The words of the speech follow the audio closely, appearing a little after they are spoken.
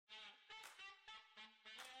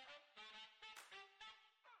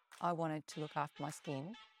I wanted to look after my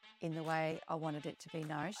skin in the way I wanted it to be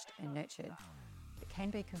nourished and nurtured. It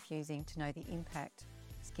can be confusing to know the impact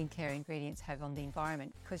skincare ingredients have on the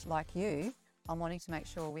environment because, like you, I'm wanting to make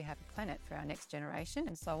sure we have a planet for our next generation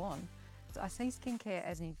and so on. So I see skincare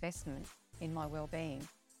as an investment in my well-being,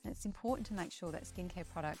 and it's important to make sure that skincare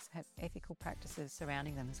products have ethical practices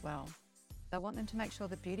surrounding them as well. I want them to make sure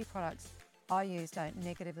that beauty products I use don't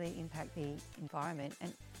negatively impact the environment.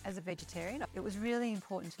 And as a vegetarian, it was really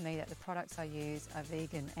important to me that the products I use are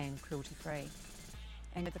vegan and cruelty-free.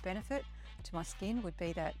 And the benefit to my skin would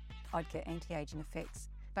be that I'd get anti-aging effects.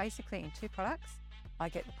 Basically, in 2 products, I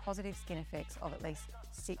get the positive skin effects of at least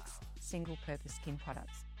 6 single-purpose skin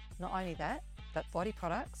products. Not only that, but body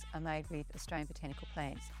products are made with Australian botanical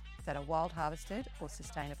plants that are wild harvested or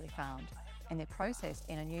sustainably farmed, and they're processed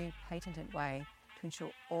in a new patented way to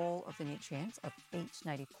ensure all of the nutrients of each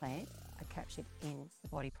native plant are captured in the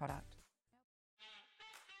body product.